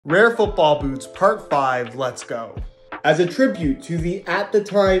Rare Football Boots Part 5, let's go. As a tribute to the, at the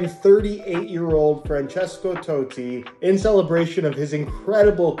time, 38-year-old Francesco Totti, in celebration of his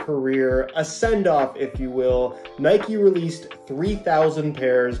incredible career, a send-off, if you will, Nike released 3,000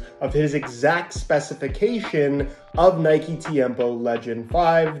 pairs of his exact specification of Nike Tiempo Legend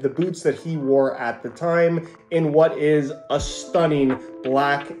 5, the boots that he wore at the time, in what is a stunning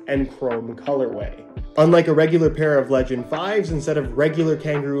black and chrome colorway. Unlike a regular pair of Legend 5s, instead of regular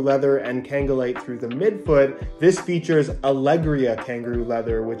kangaroo leather and Kangolite through the midfoot, this features Allegria kangaroo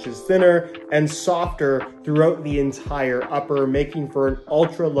leather, which is thinner and softer throughout the entire upper, making for an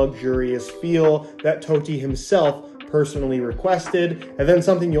ultra luxurious feel that Totti himself personally requested. And then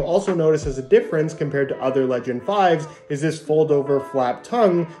something you'll also notice as a difference compared to other Legend 5s is this fold-over flap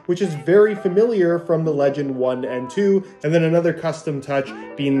tongue, which is very familiar from the Legend 1 and 2, and then another custom touch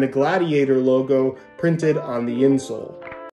being the Gladiator logo printed on the insole.